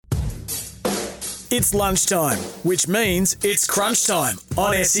It's lunchtime, which means it's crunch time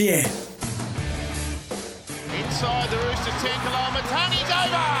on SEN. Inside the Roosters 10 kilometre, Tony's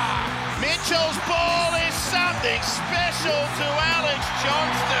over! Mitchell's ball is something special to Alex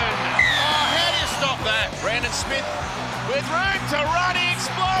Johnston. Oh, how do you stop that? Brandon Smith with room to run, he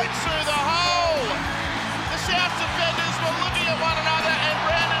explodes through the hole. The South defenders were looking at one another and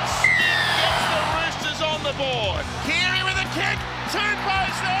Brandon Smith gets the Roosters on the board. Keary with a kick, two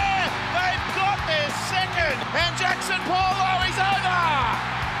posts there. They've got their second and Jackson Paulo is over.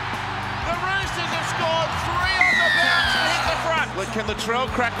 The Roosters have scored three on the bounce and hit the front. Look, can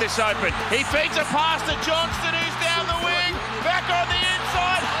Latrell crack this open? He feeds a pass to Johnston, who's down the wing, back on the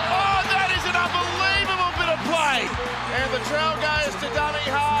inside. Oh, that is an unbelievable bit of play. And Latrell goes to dummy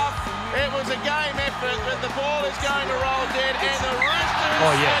half. It was a game effort, but the ball is going to roll dead, and the Roosters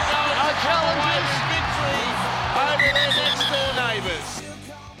are going to come away with victory over their next-door neighbours.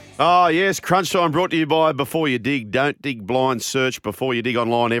 Oh, yes, Crunch Time brought to you by Before You Dig. Don't dig blind, search Before You Dig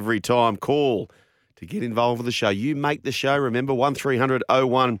online every time. Call to get involved with the show. You make the show. Remember, 1300 01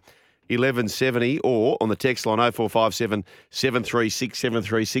 1170 or on the text line 0457 736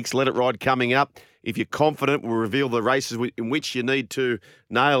 736. Let It Ride coming up. If you're confident, we'll reveal the races in which you need to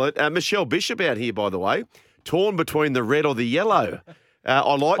nail it. Michelle Bishop out here, by the way, torn between the red or the yellow.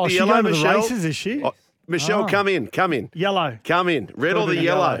 I like the yellow, Michelle. The races, is she? Michelle, come in. Yellow. Come in. Red or the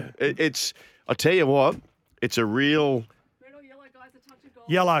yellow. It's, I tell you what, it's a real Red or yellow, guys, a touch of gold.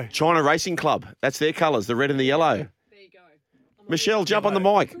 Yellow. China Racing Club. That's their colours, the red and the yellow. There you go. Michelle, jump on the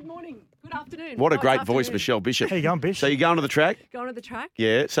mic. Good morning. Good afternoon. What a Nice great voice, afternoon. Michelle Bishop. How you going, Bish? So you're going to the track? Going to the track.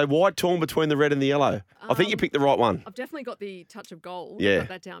 Yeah. So why torn between the red and the yellow? I think you picked the right one. I've definitely got the touch of gold. Yeah. Got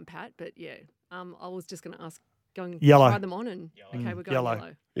that down pat, but yeah. I was just going to ask, Yellow. try them on and, okay, we're going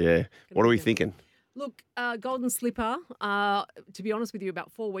yellow. Yeah. What are we Gonna be thinking? Look, Golden Slipper, to be honest with you,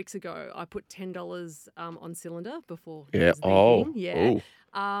 about 4 weeks ago, I put $10 on Cylinder before he was leaving. Yeah.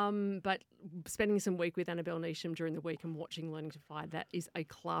 But spending some week with Annabelle Neesham during the week and watching Learning to Fly, that is a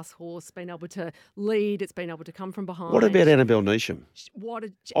class horse. Been able to lead. It's been able to come from behind. What about Annabelle Neesham?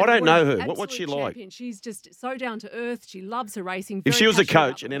 I don't know her. What's she like? Champion. She's just so down to earth. She loves her racing. If very she was a passionate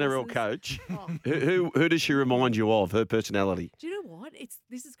coach, an about the NRL horses. coach, Oh. who does she remind you of, her personality? Do you know what?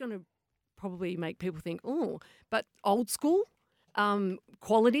 This is going to probably make people think, oh, but old school,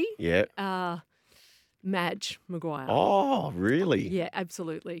 quality. Yeah. Madge Maguire. Oh, really? Yeah,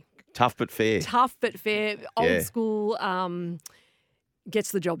 absolutely. Tough but fair. Tough but fair. Old Yeah. school.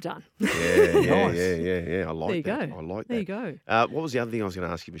 Gets the job done. Yeah. I like There you that. go. I like that. There you go. What was the other thing I was going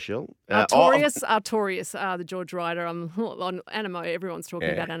to ask you, Michelle? Artorias, the George Ryder. On Animo, everyone's talking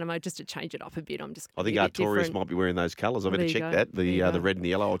Yeah. about Animo. Just to change it up a bit, I'm just. I think a bit Artorias different. might be wearing those colours. I Well, better there you check go. that. There you The go. red and the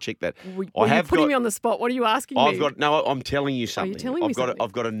yellow. I'll check that. Well, you're putting me on the spot. What are you asking me? I'm telling you something. telling me something?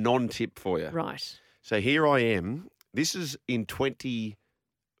 I've got a non-tip for you. Right. So here I am. This is in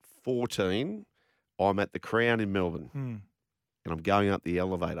 2014. I'm at the Crown in Melbourne. And I'm going up the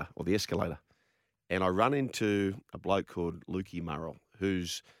elevator or the escalator. And I run into a bloke called Lukey Murrell,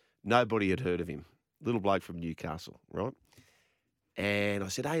 who's nobody had heard of him. Little bloke from Newcastle, right? And I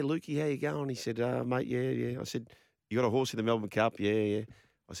said, hey, Lukey, how you going? He said, mate, yeah. I said, you got a horse in the Melbourne Cup? Yeah.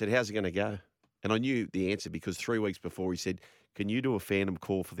 I said, how's it going to go? And I knew the answer because 3 weeks before he said, can you do a phantom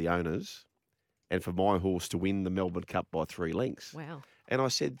call for the owners and for my horse to win the Melbourne Cup by 3 lengths? Wow. And I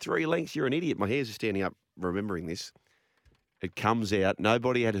said, 3 lengths? You're an idiot. My hairs are standing up remembering this. It comes out.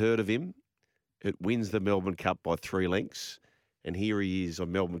 Nobody had heard of him. It wins the Melbourne Cup by 3 lengths. And here he is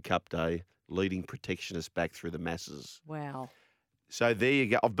on Melbourne Cup Day leading Protectionist back through the masses. Wow. So there you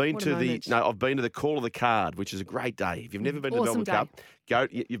go. I've been What a to moment. I've been to the Call of the Card, which is a great day. If you've never been to the Awesome Melbourne Cup, go.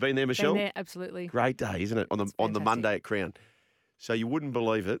 You've been there, Michelle? Been there, absolutely. Great day, isn't it? On the fantastic. Monday at Crown. So you wouldn't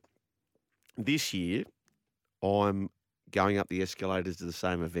believe it. This year, I'm going up the escalators to the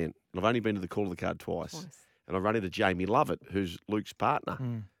same event. And I've only been to the Call of the Card twice. And I run into Jamie Lovett, who's Luke's partner.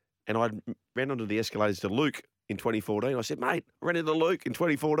 And I ran onto the escalators to Luke in 2014. I said, mate, I ran into Luke in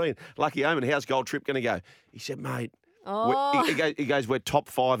 2014. Lucky Omen, how's Gold Trip going to go? He said, mate, Oh. he goes, we're top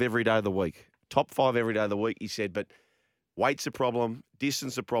 5 every day of the week. Top 5 every day of the week, he said, but weight's a problem,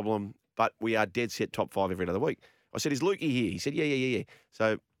 distance a problem, but we are dead set top 5 every day of the week. I said, is Lukey here? He said, yeah.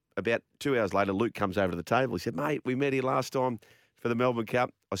 So about 2 hours later, Luke comes over to the table. He said, mate, we met here last time for the Melbourne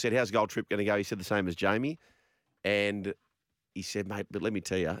Cup. I said, how's Gold Trip going to go? He said the same as Jamie. And he said, mate, but let me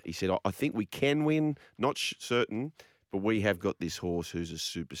tell you, he said, I think we can win, not certain, but we have got this horse who's a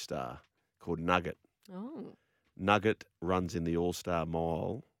superstar called Nugget. Oh. Nugget runs in the All-Star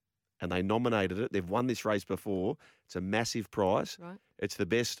Mile and they nominated it. They've won this race before. It's a massive prize. Right. It's the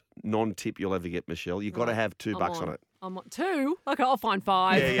best non-tip you'll ever get, Michelle. You've got to have $2 on it. I'm on 2? Okay, I'll find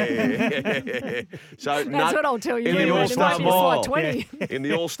 5. Yeah. So That's what I'll tell you. in the It might All-Star be Mile. 20. In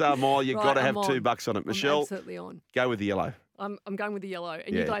the All-Star Mile, you've Right, got to have I'm on. $2 on it. I'm Michelle, absolutely on. go with the yellow. I'm going with the yellow.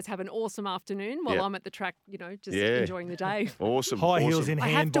 And Yeah. you guys have an awesome afternoon while Yeah. I'm at the track, just Yeah. enjoying the day. Awesome. High heels awesome. in I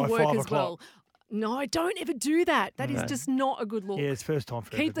have hand to by work 5 as o'clock. well. No, don't ever do that. That is just not a good look. Yeah, it's first time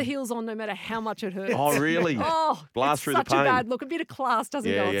for Keep the everything. heels on no matter how much it hurts. Oh, really? Oh, Blast it's through the such a pain. bad look. A bit of class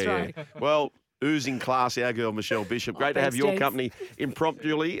doesn't go astray. Well, oozing class, our girl Michelle Bishop. Great to have thanks, your gents. company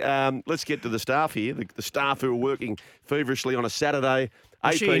impromptuly. Let's get to the staff here, the staff who are working feverishly on a Saturday.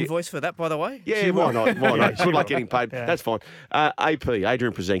 Is she invoice for that, by the way? Yeah, why not? Why not? she Good luck will. getting paid. Yeah. That's fine. AP,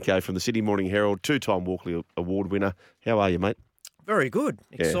 Adrian Prezenko from the Sydney Morning Herald, 2-time Walkley Award winner. How are you, mate? Very good.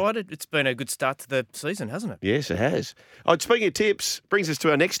 Excited. It's been a good start to the season, hasn't it? Yes, it has. Oh, speaking of tips, brings us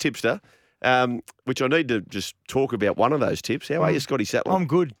to our next tipster, which I need to just talk about one of those tips. How are you, Scotty Sattler? I'm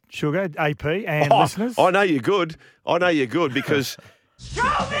good, Sugar, AP, and listeners. I know you're good. I know you're good because... Show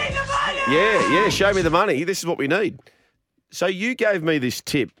me the money! Yeah, show me the money. This is what we need. So you gave me this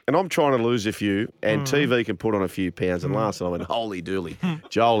tip, and I'm trying to lose a few, and TV can put on a few pounds. And last night I went, holy dooly.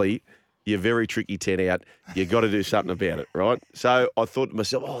 Jolie, you're very tricky 10 out. You got to do something about it, right? So I thought to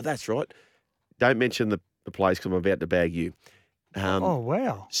myself, oh, that's right. Don't mention the place because I'm about to bag you. Oh,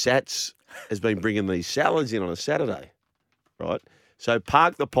 wow. Sats has been bringing these salads in on a Saturday, right? So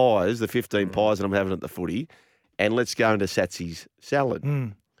park the pies, the 15 pies that I'm having at the footy, and let's go into Satsy's salad,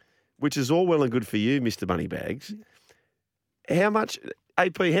 which is all well and good for you, Mr. Moneybags. How much,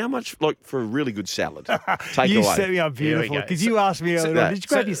 AP, like, for a really good salad? Take You away. set me up Here we beautiful go. because you asked me earlier, did you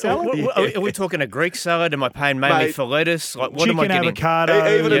grab your salad? Are we talking a Greek salad? Am I paying mainly Mate, for lettuce? Like, what am I Chicken, getting?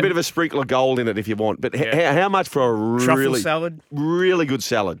 avocado. Even a bit of a sprinkle of gold in it if you want. But how much for a Truffle really, salad? really good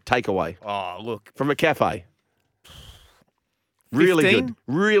salad? Take away. Oh, look. From a cafe. Really 15? good.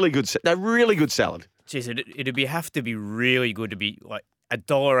 Really good. Really good salad. Geez, it'd have to be really good to be like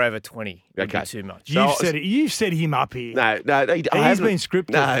 $1 over 20. Would Okay. be too much. You've set him up here. No, I He's haven't- been scripted.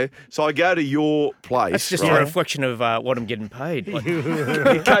 No, so I go to your place. That's just right? a reflection of what I'm getting paid. Like,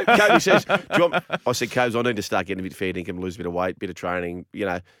 Kobe says, do you want, I said, Cobes, I need to start getting a bit fair income, lose a bit of weight, bit of training.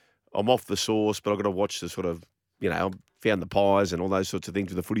 I'm off the sauce, but I've got to watch the sort of, I found the pies and all those sorts of things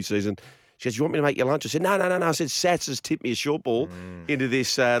with the footy season. She says, you want me to make your lunch? I said, no. I said, Sats has tipped me a short ball into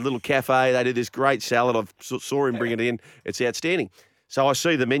this little cafe. They did this great salad. I saw him bring it in. It's outstanding. So I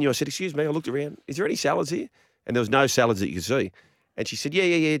see the menu. I said, excuse me. I looked around. Is there any salads here? And there was no salads that you could see. And she said,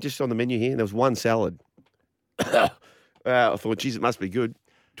 yeah, just on the menu here. And there was one salad. I thought, geez, it must be good.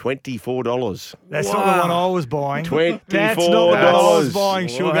 $24. That's not the one I was buying. $24. That's not what I was buying,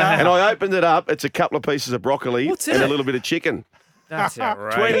 Sugar. And I opened it up. It's a couple of pieces of broccoli What's in and a it? little bit of chicken. that's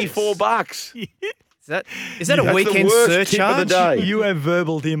outrageous. $24. Is that That's a the weekend worst tip of the surcharge? day. You have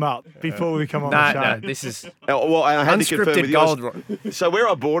verbaled him up before we come on the show. No, this is Well, I had to confirm with unscripted you. gold. So where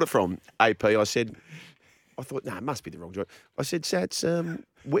I bought it from, AP, I thought, no, it must be the wrong joint. I said, Sats,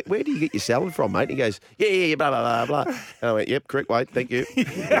 where do you get your salad from, mate? And he goes, yeah, blah, blah, blah, blah. And I went, yep, correct, mate, thank you.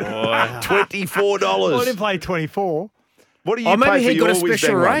 $24. Well, I didn't pay 24. What do you Oh, pay maybe for he got your a special whiz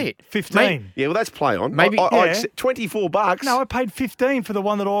bang one? rate. 15. Yeah, well, that's play on. Maybe- I Yeah. accept $24. No, I paid 15 for the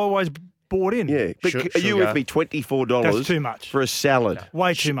one that I always bought in. Yeah, but Sugar. are you with me? $24 That's too much. for a salad.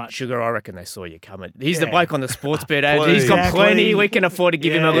 Way too much. Sugar, I reckon they saw you coming. He's the Yeah. bloke on the sports bet ad. He's Please. got Exactly. plenty. We can afford to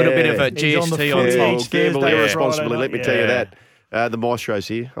give him a little bit of a He's on the GST on footy. top. Each Gamble Thursday, irresponsibly, Friday let me night. tell you Yeah. that. The maestro's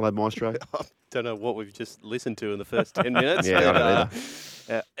here. Hello, maestro. Don't know what we've just listened to in the first 10 minutes. Yeah, I but,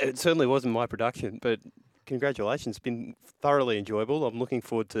 don't it certainly wasn't my production, but congratulations. It's been thoroughly enjoyable. I'm looking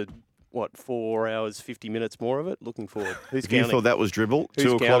forward to, 4 hours, 50 minutes more of it? Looking forward. Who's If you counting? thought that was dribble, Who's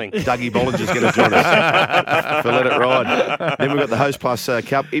 2 o'clock, counting? Dougie Bollinger's going to join us for Let It Ride. Then we've got the Host Plus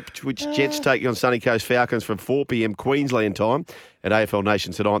Cup. Ipswich Jets taking on Sunny Coast Falcons from 4 p.m. Queensland time. At AFL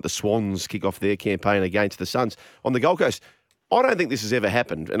Nation tonight, the Swans kick off their campaign against the Suns on the Gold Coast. I don't think this has ever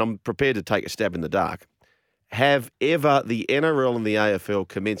happened, and I'm prepared to take a stab in the dark. Have ever the NRL and the AFL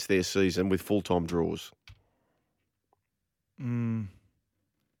commenced their season with full-time draws?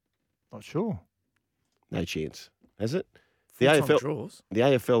 Not sure. No chance. Has it? Full-time draws. The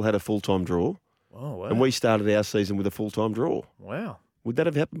AFL had a full-time draw, Oh, wow. and we started our season with a full-time draw. Wow. Would that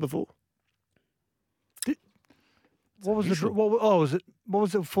have happened before? What was the draw? What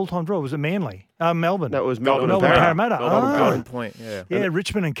was the full-time draw? Was it Manly? Melbourne. No, it was Melbourne, Melbourne and Parramatta. Golden Point, yeah. Yeah,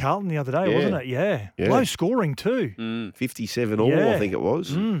 Richmond and Carlton the other day, Yeah. wasn't it? Yeah. Yeah. Low scoring too. 57 all, I Yeah. think it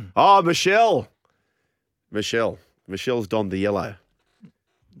was. Mm. Oh, Michelle. Michelle's donned the yellow.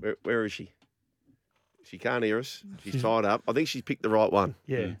 Where is she? She can't hear us. She's tied up. I think she's picked the right one.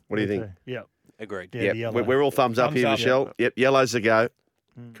 Yeah. What do you think? Yeah. Agreed. Yeah, Yep. the yellow. We're all thumbs up Thumbs here, up. Michelle. Yep, yellow's the go.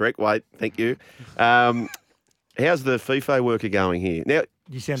 Correct, Wade. Thank you. How's the FIFA worker going here? Now,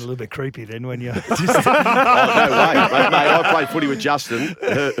 You sound a little bit creepy then when you just oh, no way. Mate, I played footy with Justin,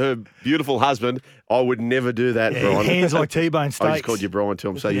 her beautiful husband. I would never do that, Brian. hands like T-bone steaks. I just called you Brian to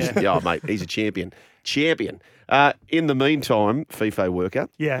him. So, mate, he's a champion. Champion. In the meantime, FIFA worker,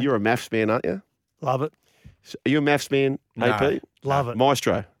 you're a maths man, aren't you? Love it. So are you a maths man, AP? Love it.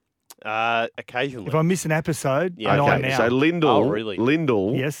 Maestro. Occasionally. If I miss an episode, Yeah. I know Okay, now. so Lyndall, Oh, really?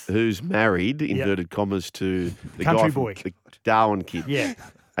 Lyndall, Yes. who's married, inverted commas, to the Country guy from boy. the Darwin kid. Yeah.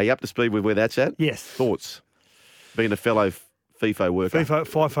 Are you up to speed with where that's at? Yes. Thoughts? Being a fellow FIFO worker.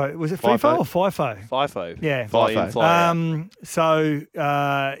 FIFO. Was it FIFO? FIFO or FIFO? FIFO. Yeah. Fly in, FIFO.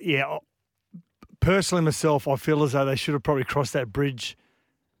 fly out. Personally myself, I feel as though they should have probably crossed that bridge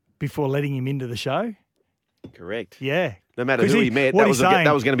before letting him into the show. Correct. Yeah. No matter 'Cause who he met, what that he's was saying-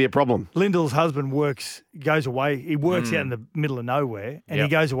 going to be a problem. Lyndall's husband goes away. He works out in the middle of nowhere, and he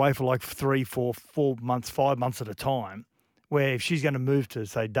goes away for like 3, 4 months, 5 months at a time. Where if she's going to move to,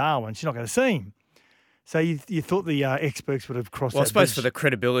 say, Darwin, she's not going to see him. So you thought the experts would have crossed Well, I that suppose bridge. for the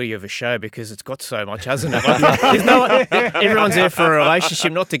credibility of a show, because it's got so much, hasn't it? Like, everyone's there for a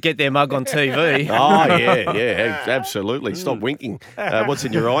relationship, not to get their mug on TV. Oh, yeah, absolutely. Stop winking. What's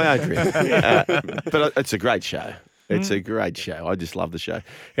in your eye, Adrian? But it's a great show. It's a great show. I just love the show.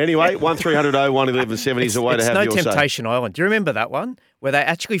 Anyway, 1300 01 1170 is a way to It's have no your say. Temptation Island. Do you remember that one? Where they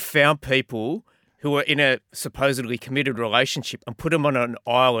actually found people who were in a supposedly committed relationship and put them on an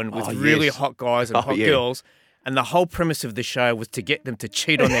island with really yes. hot guys and hot yeah. girls. And the whole premise of the show was to get them to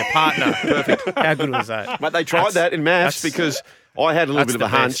cheat on their partner. Perfect. How good was that? Mate, they tried that in maths that's- because I had a little that's bit of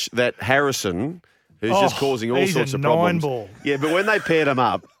a the hunch that Harrison, who's just causing all he's sorts a of problems. nine-ball. Yeah, but when they paired him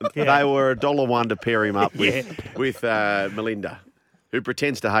up, they were $1 to pair him up with Melinda, who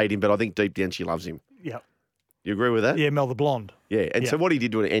pretends to hate him, but I think deep down she loves him. Yeah. You agree with that? Yeah, Mel the Blonde. Yeah, and so what he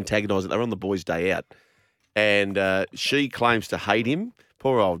did to antagonise it, they were on the boys' day out, and she claims to hate him.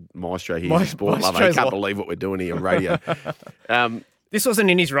 Poor old Maestro here, he's a sport lover. He Maestro's can't like- believe what we're doing here on radio. This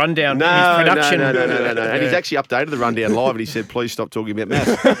wasn't in his rundown, No, in his production. No. And he's actually updated the rundown live, and he said, "Please stop talking about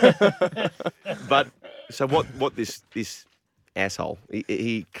maths." But so what? This asshole,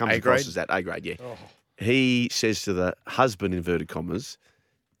 he comes across as that A grade. Yeah, he says to the husband, inverted commas,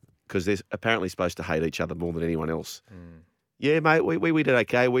 because they're apparently supposed to hate each other more than anyone else. Yeah, mate, we did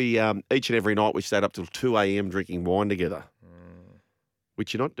okay. We each and every night we stayed up till 2 a.m. drinking wine together,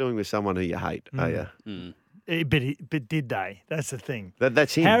 which you're not doing with someone who you hate, are you? But did they? That's the thing.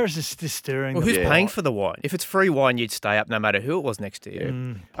 That's him. Harris is just stirring. Well, the who's pot. paying for the wine? If it's free wine, you'd stay up no matter who it was next to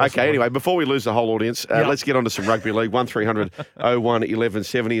you. Okay, anyway, before we lose the whole audience, let's get on to some rugby league. 1300 01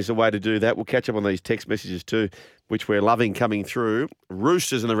 1170 is the way to do that. We'll catch up on these text messages too, which we're loving coming through.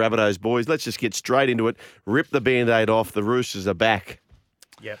 Roosters and the Rabbitohs, boys. Let's just get straight into it. Rip the Band-Aid off. The Roosters are back.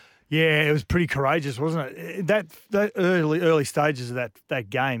 Yep. Yeah, it was pretty courageous, wasn't it? That early stages of that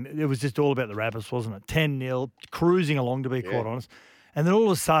game, it was just all about the Rabbits, wasn't it? 10-0, cruising along, to be quite honest. And then all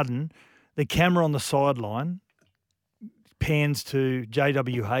of a sudden, the camera on the sideline pans to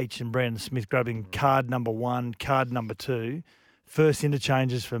JWH and Brandon Smith grabbing card number 1, card number 2, first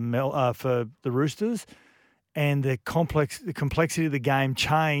interchanges for the Roosters, and the complexity of the game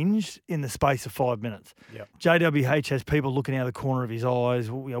changed in the space of 5 minutes. Yep. JWH has people looking out of the corner of his eyes.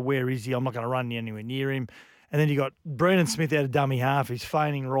 Where is he? I'm not going to run anywhere near him. And then you got Brandon Smith out of dummy half. He's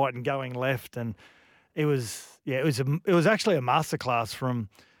feigning right and going left, and it was actually a masterclass from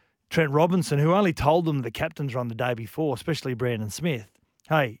Trent Robinson, who only told them the captain's run the day before, especially Brandon Smith.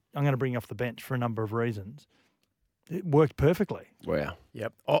 Hey, I'm going to bring you off the bench for a number of reasons. It worked perfectly. Wow.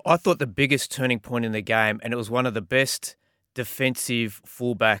 Yep. I thought the biggest turning point in the game, and it was one of the best defensive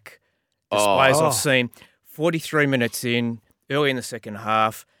fullback displays I've seen. 43 minutes in, early in the second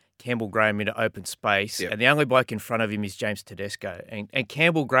half, Campbell Graham into open space, and the only bloke in front of him is James Tedesco. And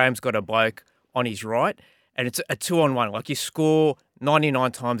Campbell Graham's got a bloke on his right, and it's a 2-on-1. Like, you score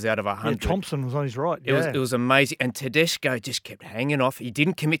 99 times out of 100. Yeah, Thompson was on his right. It was amazing. And Tedesco just kept hanging off. He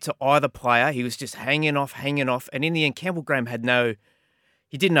didn't commit to either player. He was just hanging off. And in the end, Campbell Graham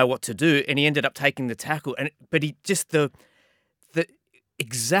he didn't know what to do, and he ended up taking the tackle. But he just, the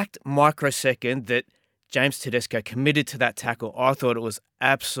exact microsecond that James Tedesco committed to that tackle, I thought it was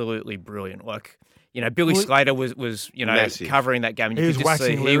absolutely brilliant. Like, Billy Slater was massive. covering that game. And He you was could just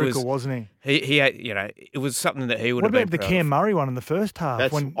waxing see lyrical, wasn't he? He had, it was something that he would What have been about the proud Cam of. Murray one in the first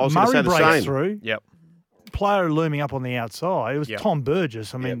half? When I was gonna Murray say the breaks same. through, Yep. player looming up on the outside. It was Yep. Tom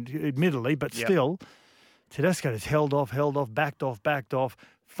Burgess. I mean, admittedly, but Yep. still, Tedesco just held off, backed off,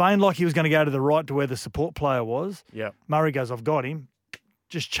 feigned like he was going to go to the right to where the support player was. Yeah. Murray goes, I've got him.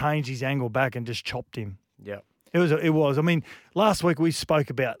 Just changed his angle back and just chopped him. Yeah. It was. I mean, last week we spoke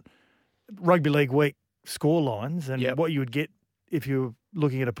about Rugby League Week score lines and what you would get if you were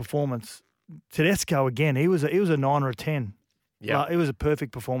looking at a performance. Tedesco, again, he was a 9 or a 10. Yeah, it was a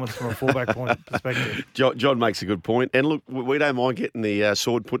perfect performance from a fullback point perspective. John makes a good point. And look, we don't mind getting the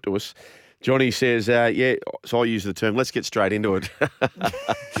sword put to us. Johnny says, so I use the term, let's get straight into it.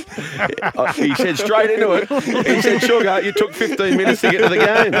 He said straight into it. He said, Sugar, you took 15 minutes to get to the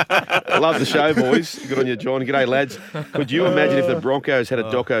game. I love the show, boys. Good on you, John. G'day, lads. Could you imagine if the Broncos had a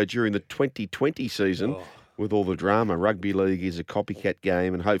doco during the 2020 season with all the drama? Rugby league is a copycat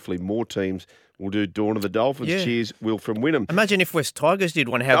game and hopefully more teams will do Dawn of the Dolphins. Yeah. Cheers, Will from Wynnum. Imagine if West Tigers did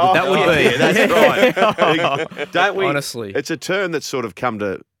one, how good that would be. Yeah, that's right. Don't we? Honestly. It's a term that's sort of come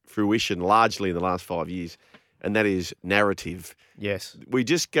to fruition largely in the last 5 years, and that is narrative. Yes. We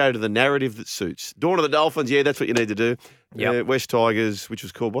just go to the narrative that suits. Dawn of the Dolphins, that's what you need to do. Yep. West Tigers, which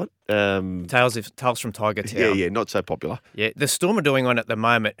was called what? Tales from Tiger Town. Yeah, not so popular. Yeah, the Storm are doing one at the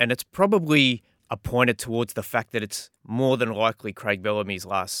moment, and it's probably pointed towards the fact that it's more than likely Craig Bellamy's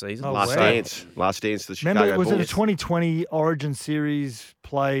last season. Oh, Last wow. dance to the Chicago Remember, was Bulls. it a 2020 Origin Series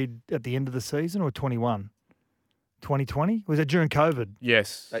played at the end of the season or 21? 2020? Was it during COVID?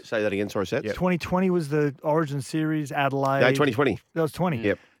 Yes. Say that again, sorry, Seth. 2020 was the Origin Series, Adelaide. No, 2020. That was 20.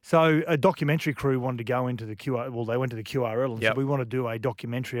 Yep. So a documentary crew wanted to go into the they went to the QRL and Yep. said, we want to do a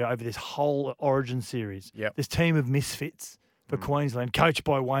documentary over this whole Origin Series. Yep. This team of misfits for Queensland, coached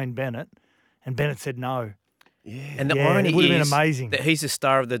by Wayne Bennett. And Bennett said no. Yeah. And the Yeah, irony it would have been is amazing. that he's the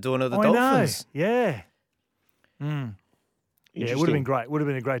star of the Dawn of the I Dolphins. know. Yeah. Yeah, it would have been great. Would have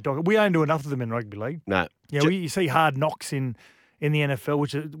been a great doc. We don't do enough of them in rugby league. No. Yeah, you see Hard Knocks in the NFL,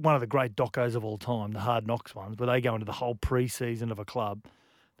 which is one of the great docos of all time, the Hard Knocks ones, where they go into the whole pre-season of a club.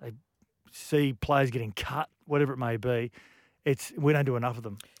 They see players getting cut, whatever it may be. We don't do enough of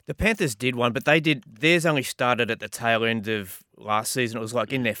them. The Panthers did one, but theirs only started at the tail end of last season. It was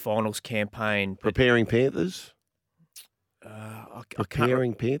like in their finals campaign. Preparing Panthers? I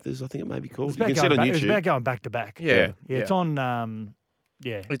Preparing Panthers, I think it may be called. It's You about, can see it on going back, it's YouTube. about going back to back. Yeah. It's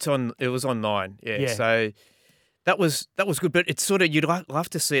on. It was on 9. Yeah. Yeah. So that was good, but it's sort of you'd love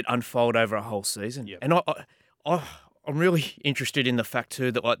to see it unfold over a whole season. Yep. And I'm really interested in the fact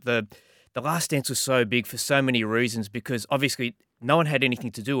too that like the Last Dance was so big for so many reasons because obviously no one had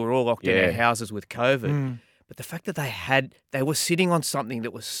anything to do. We're all locked in our houses with COVID. But the fact that they were sitting on something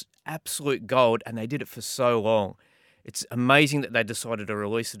that was absolute gold and they did it for so long. It's amazing that they decided to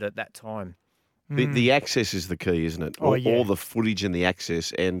release it at that time. The access is the key, isn't it? Oh, yeah. All the footage and the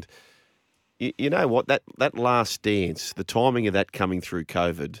access. And you know what? That Last Dance, the timing of that coming through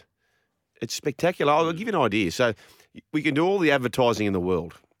COVID, it's spectacular. I'll give you an idea. So we can do all the advertising in the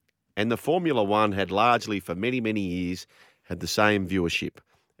world. And the Formula One had largely, for many, many years, had the same viewership.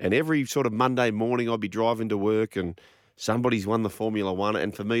 And every sort of Monday morning I'd be driving to work and somebody's won the Formula One.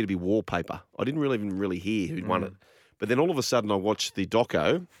 And for me to be wallpaper, I didn't even really hear who'd won it. But then all of a sudden I watched the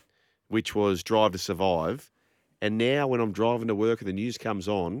doco, which was Drive to Survive. And now when I'm driving to work and the news comes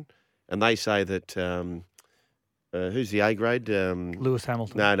on and they say that, who's the A grade? Lewis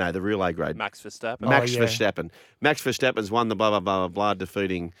Hamilton. No, the real A grade. Max Verstappen. Max yeah. Verstappen. Max Verstappen's won the blah, blah, blah, blah,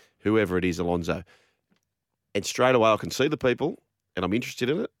 defeating whoever it is, Alonso. And straight away I can see the people and I'm interested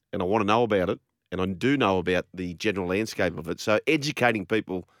in it and I want to know about it and I do know about the general landscape of it. So educating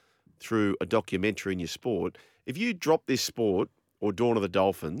people through a documentary in your sport, if you drop this sport or Dawn of the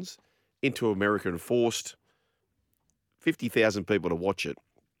Dolphins into America and forced 50,000 people to watch it,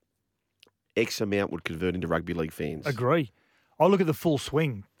 X amount would convert into rugby league fans. Agree. I look at the Full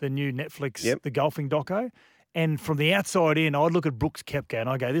Swing, the new Netflix, the golfing doco, and from the outside in, I look at Brooks Koepka and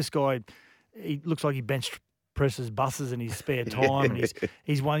I go, this guy, he looks like he bench presses buses in his spare time, and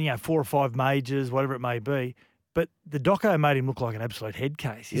he's won 4 or 5 majors, whatever it may be. But the doco made him look like an absolute head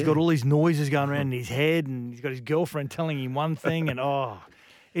case. He's got all these noises going around in his head, and he's got his girlfriend telling him one thing, and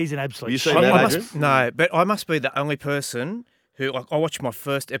he's an absolute. You seen shit. that, Adrian? No, but I must be the only person who I watched my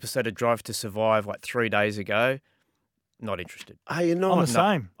first episode of Drive to Survive like 3 days ago. Not interested. Are you not? I'm the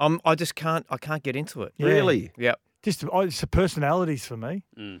same. I just can't. I can't get into it. Yeah. Really? Yep. It's the personalities for me.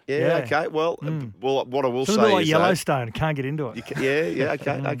 Yeah, Yeah. okay. Well, what I will It's a say little like is, Yellowstone. Can't get into it.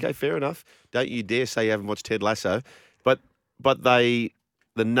 okay, fair enough. Don't you dare say you haven't watched Ted Lasso, but the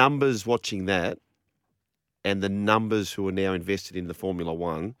numbers watching that, and the numbers who are now invested in the Formula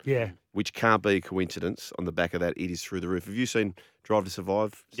One, Yeah. which can't be a coincidence. On the back of that, it is through the roof. Have you seen Drive to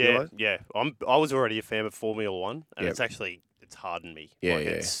Survive? Yeah, Stilo? yeah. I was already a fan of Formula One, and Yep. it's hardened me. Yeah, Like,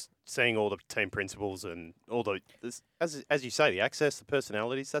 yeah. It's seeing all the team principles and all as you say, the access, the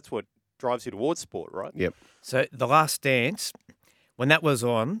personalities, that's what drives you towards sport, right? Yep. So The Last Dance, when that was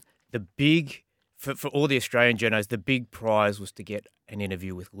on, the big, for all the Australian journos, the big prize was to get an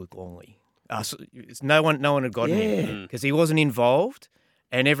interview with Luke Longley. So no one had gotten him because he wasn't involved.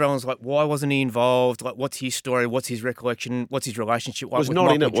 And everyone was like, why wasn't he involved? Like, what's his story? What's his recollection? What's his relationship? Was with not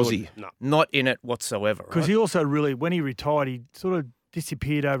Michael in it, was Jordan? he? No. Not in it whatsoever. Because he also really, when he retired, he sort of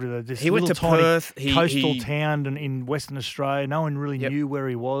disappeared over to this He went little to tiny Perth. coastal town in Western Australia. No one really knew where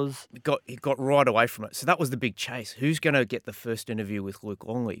he was. He got right away from it. So that was the big chase. Who's going to get the first interview with Luke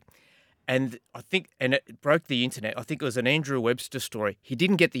Longley? And I think, and it broke the internet. I think it was an Andrew Webster story. He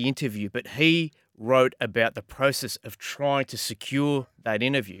didn't get the interview, but he wrote about the process of trying to secure that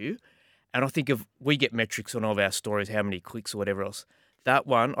interview. And I think if we get metrics on all of our stories, how many clicks or whatever else, that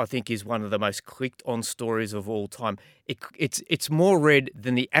one I think is one of the most clicked on stories of all time. It's more read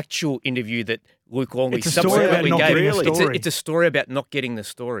than the actual interview that Luke Longley It's a story about not getting a story. It's a story about not getting the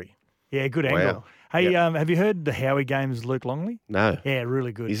story. Yeah, good angle. Hey, have you heard the Howie Games, Luke Longley? No. Yeah,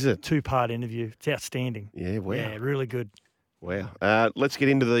 really good. Is it? 2-part interview. It's outstanding. Yeah, wow. Yeah, really good. Wow. Let's get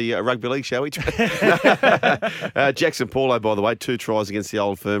into the rugby league, shall we? Jackson Paulo, by the way, 2 tries against the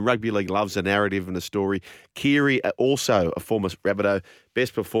Old Firm. Rugby league loves a narrative and a story. Keary, also a former Rabbitoh,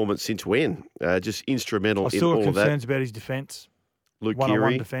 best performance since when? Just instrumental in all of that. I still have concerns about his defence. Luke One-on-one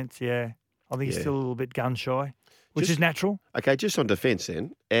Keary. defence, yeah. I think he's still a little bit gun-shy, which is natural. Okay, just on defence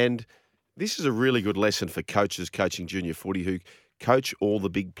then. And this is a really good lesson for coaches coaching junior footy who coach all the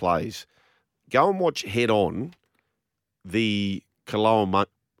big plays. Go and watch head-on the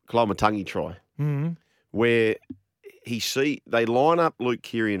Koloamatangi try, where they line up Luke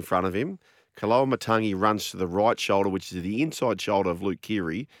Keary in front of him. Koloamatangi runs to the right shoulder, which is the inside shoulder of Luke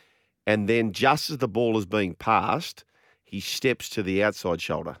Keary, and then just as the ball is being passed, he steps to the outside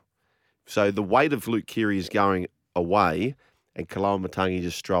shoulder. So the weight of Luke Keary is going away, and Koloamatangi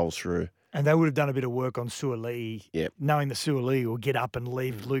just strolls through. And they would have done a bit of work on Suaalii, Yep. knowing that Suaalii will get up and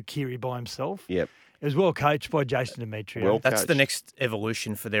leave Luke Keary by himself. Yep. It was well coached by Jason Demetrio. That's the next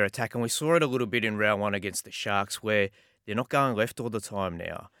evolution for their attack. And we saw it a little bit in round 1 against the Sharks where they're not going left all the time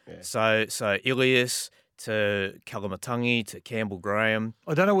now. Yeah. So Ilias to Koloamatangi to Campbell Graham.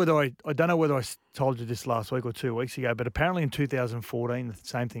 I don't know whether I told you this last week or 2 weeks ago, but apparently in 2014 the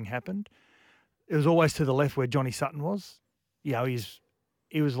same thing happened. It was always to the left where Johnny Sutton was. You know,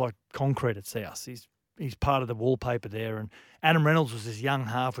 he was like concrete at South. He's part of the wallpaper there. And Adam Reynolds was this young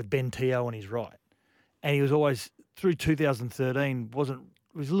half with Ben Teo on his right. And he was always, through 2013, was a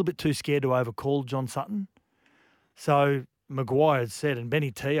little bit too scared to overcall John Sutton. So Maguire had said, and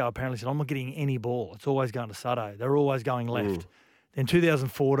Benny Teo apparently said, I'm not getting any ball. It's always going to Sutto. They're always going left. Then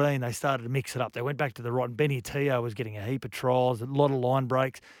 2014, they started to mix it up. They went back to the right. And Benny Teo was getting a heap of trials, a lot of line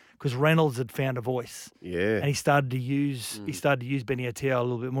breaks, because Reynolds had found a voice. Yeah. And he started to use Benny Teo a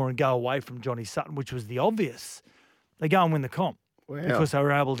little bit more and go away from Johnny Sutton, which was the obvious. They go and win the comp. Wow. Because they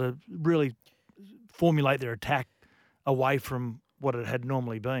were able to really formulate their attack away from what it had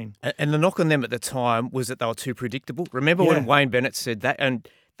normally been. And the knock on them at the time was that they were too predictable. Remember when Wayne Bennett said that? And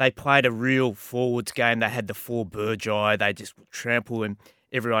they played a real forwards game. They had the 4 Burgeye. They just trample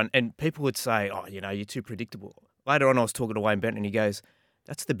everyone. And people would say, oh, you're too predictable. Later on, I was talking to Wayne Bennett and he goes,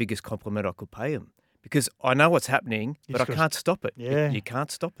 that's the biggest compliment I could pay him. Because I know what's happening, but I can't stop it. Yeah. You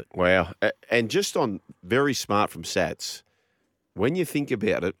can't stop it. Wow. And just on very smart from Sats, when you think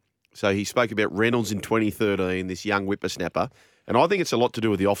about it, so he spoke about Reynolds in 2013, this young whippersnapper, and I think it's a lot to do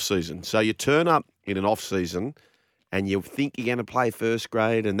with the off-season. So you turn up in an off-season and you think you're going to play first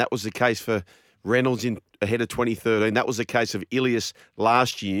grade, and that was the case for Reynolds ahead of 2013. That was the case of Ilias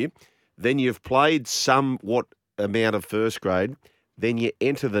last year. Then you've played somewhat amount of first grade. Then you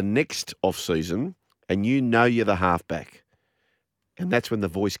enter the next off-season and you're the halfback. And that's when the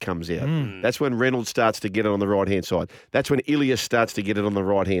voice comes out. That's when Reynolds starts to get it on the right-hand side. That's when Ilias starts to get it on the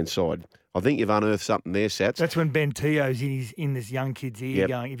right-hand side. I think you've unearthed something there, Sats. That's when Ben Teo's in this young kid's ear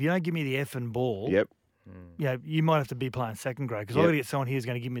going, if you don't give me the effing ball, you might have to be playing second grade because I've got to get someone here who's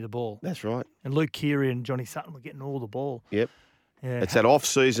going to give me the ball. That's right. And Luke Keary and Johnny Sutton were getting all the ball. Yep. Yeah. It's that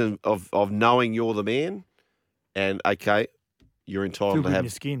off-season of knowing you're the man and, okay, you're entitled Feel to good in have. your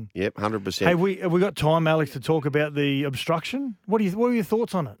skin. Yep, 100%. Hey, have we got time, Alex, to talk about the obstruction? What are your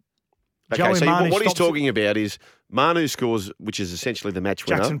thoughts on it? Okay, so Manu what he's stops talking about is Manu scores, which is essentially the match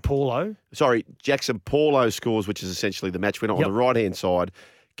winner. Jackson Paulo. Sorry, Jackson Paulo scores, which is essentially the match winner on the right-hand side.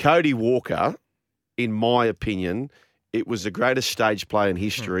 Cody Walker, in my opinion, it was the greatest stage play in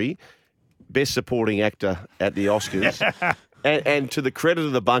history, best supporting actor at the Oscars. and to the credit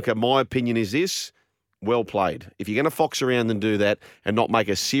of the bunker, my opinion is this, well played. If you're going to fox around and do that and not make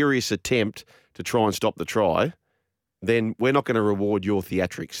a serious attempt to try and stop the try, then we're not going to reward your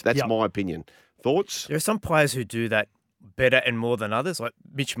theatrics. That's my opinion. Thoughts? There are some players who do that better and more than others, like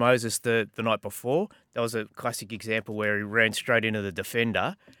Mitch Moses the night before. That was a classic example where he ran straight into the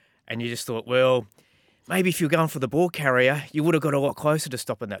defender, and you just thought, well, maybe if you were going for the ball carrier, you would have got a lot closer to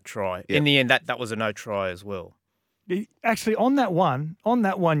stopping that try. Yep. In the end, that was a no try as well. Actually, on that one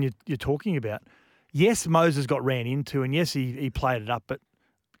you're talking about, yes, Moses got ran into, and yes, he played it up, but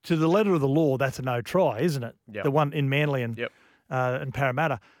to the letter of the law, that's a no try, isn't it? Yep. The one in Manly and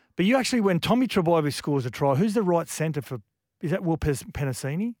Parramatta. But you actually, when Tommy Trbojevic scores a try, who's the right centre for? Is that Will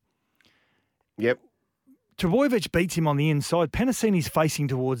Penasini? Yep. Trbojevic beats him on the inside. Penasini's facing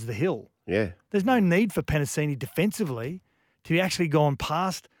towards the hill. Yeah. There's no need for Penasini defensively to be actually gone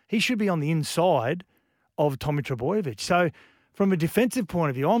past. He should be on the inside of Tommy Trbojevic. So from a defensive point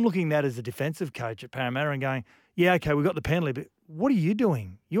of view, I'm looking at that as a defensive coach at Parramatta and going, yeah, okay, we got the penalty, but what are you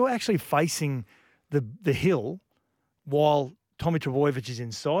doing? You're actually facing the hill while Tommy Trbojevic is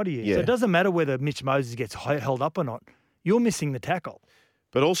inside of you. Yeah. So it doesn't matter whether Mitch Moses gets held up or not. You're missing the tackle.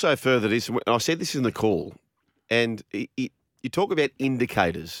 But also further this, and I said this in the call, and you talk about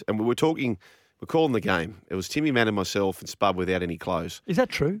indicators, and we're calling the game. It was Timmy Mann and myself and Spud without any clothes. Is that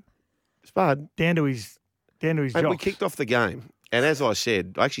true? Spud. Down to his jocks. We kicked off the game, and as I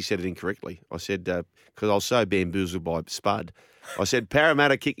said, I actually said it incorrectly. I said, because I was so bamboozled by Spud, I said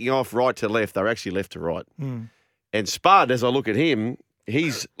Parramatta kicking off right to left. They're actually left to right. Mm. And Spud, as I look at him,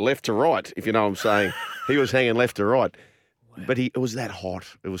 he's left to right, if you know what I'm saying. He was hanging left to right. Wow. But it was that hot.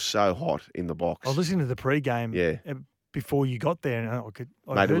 It was so hot in the box. I was listening to the pre-game before you got there, and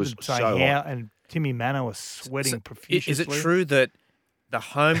I heard it saying so how, hot. and Timmy Manor was sweating profusely. Is it true that the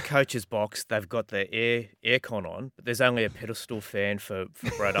home coach's box, they've got the aircon on, but there's only a pedestal fan for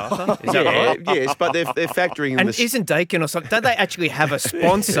Brad Arthur? Is that right? Yes, but they're factoring in and this. Isn't Dakin or something? Don't they actually have a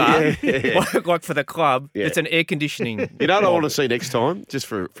sponsor, like for the club, it's an air conditioning? You know what I want to see next time, just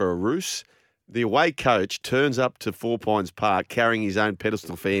for a ruse? The away coach turns up to Four Pines Park carrying his own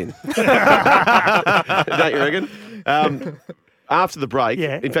pedestal fan. Don't you reckon? After the break,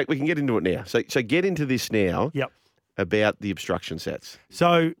 in fact, we can get into it now. So get into this now. Yep. About the obstruction sets.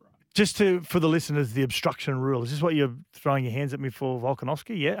 So just for the listeners, the obstruction rule. Is this what you're throwing your hands at me for,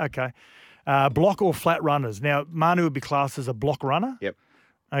 Volkanovski? Yeah, okay. Block or flat runners. Now, Manu would be classed as a block runner. Yep.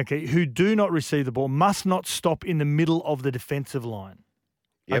 Okay, who do not receive the ball, must not stop in the middle of the defensive line.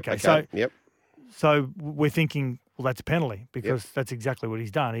 Yep. Okay. So we're thinking, well, that's a penalty because that's exactly what he's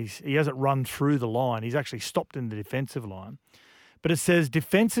done. He hasn't run through the line. He's actually stopped in the defensive line. But it says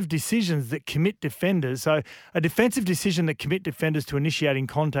defensive decisions that commit defenders. So a defensive decision that commit defenders to initiating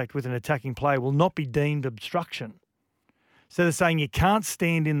contact with an attacking player will not be deemed obstruction. So they're saying you can't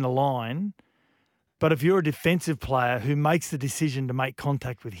stand in the line, but if you're a defensive player who makes the decision to make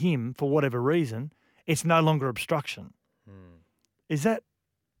contact with him for whatever reason, it's no longer obstruction. Is that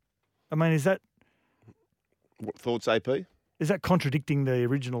what thoughts, AP? Is that contradicting the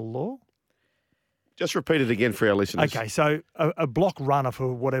original law? Just repeat it again for our listeners. Okay, so a block runner,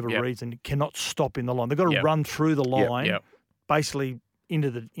 for whatever reason, cannot stop in the line. They've got to run through the line, basically into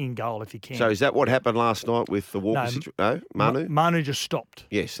the in goal if you can. So is that what happened last night with the Walker situation? No, Manu? Manu just stopped.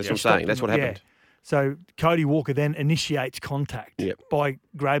 Yes, that's what I'm saying. That's what happened. Yeah. So Cody Walker then initiates contact by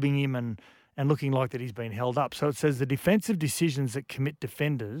grabbing him and looking like that he's been held up. So it says the defensive decisions that commit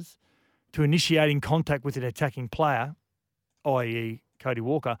defenders to initiating contact with an attacking player, i.e. Cody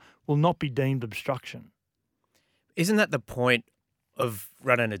Walker, will not be deemed obstruction. Isn't that the point of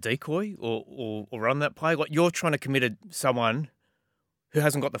running a decoy or run that play? Like you're trying to commit someone who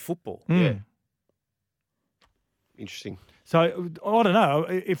hasn't got the football. Yeah. Interesting. So I don't know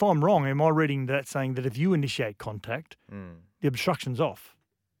if I'm wrong. Am I reading that saying that if you initiate contact, the obstruction's off?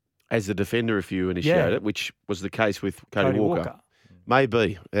 As the defender, if you initiate it, which was the case with Cody Walker.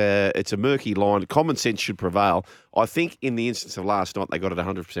 Maybe. It's a murky line. Common sense should prevail. I think in the instance of last night, they got it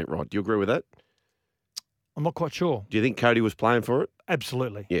 100% right. Do you agree with that? I'm not quite sure. Do you think Cody was playing for it?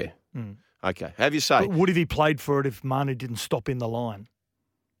 Absolutely. Yeah. Okay. Have you say. But would have he played for it if Manu didn't stop in the line?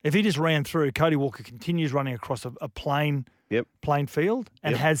 If he just ran through, Cody Walker continues running across a plain field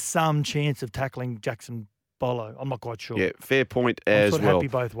and has some chance of tackling Jackson Bolo. I'm not quite sure. Yeah, fair point as well. Happy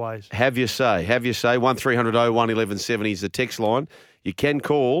both ways. Have your say. 1300 01 1170 is the text line. You can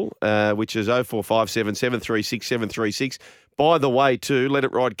call, which is 0457 736 736. By the way, too, Let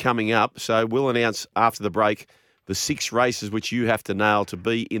It Ride coming up. So we'll announce after the break the 6 races which you have to nail to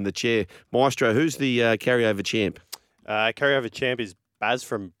be in the chair. Maestro, who's the carryover champ? Carryover champ is Baz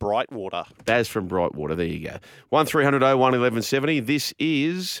from Brightwater. Baz from Brightwater. There you go. 1300 01 1170. This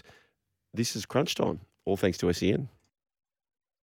is crunch time. All thanks to SEN.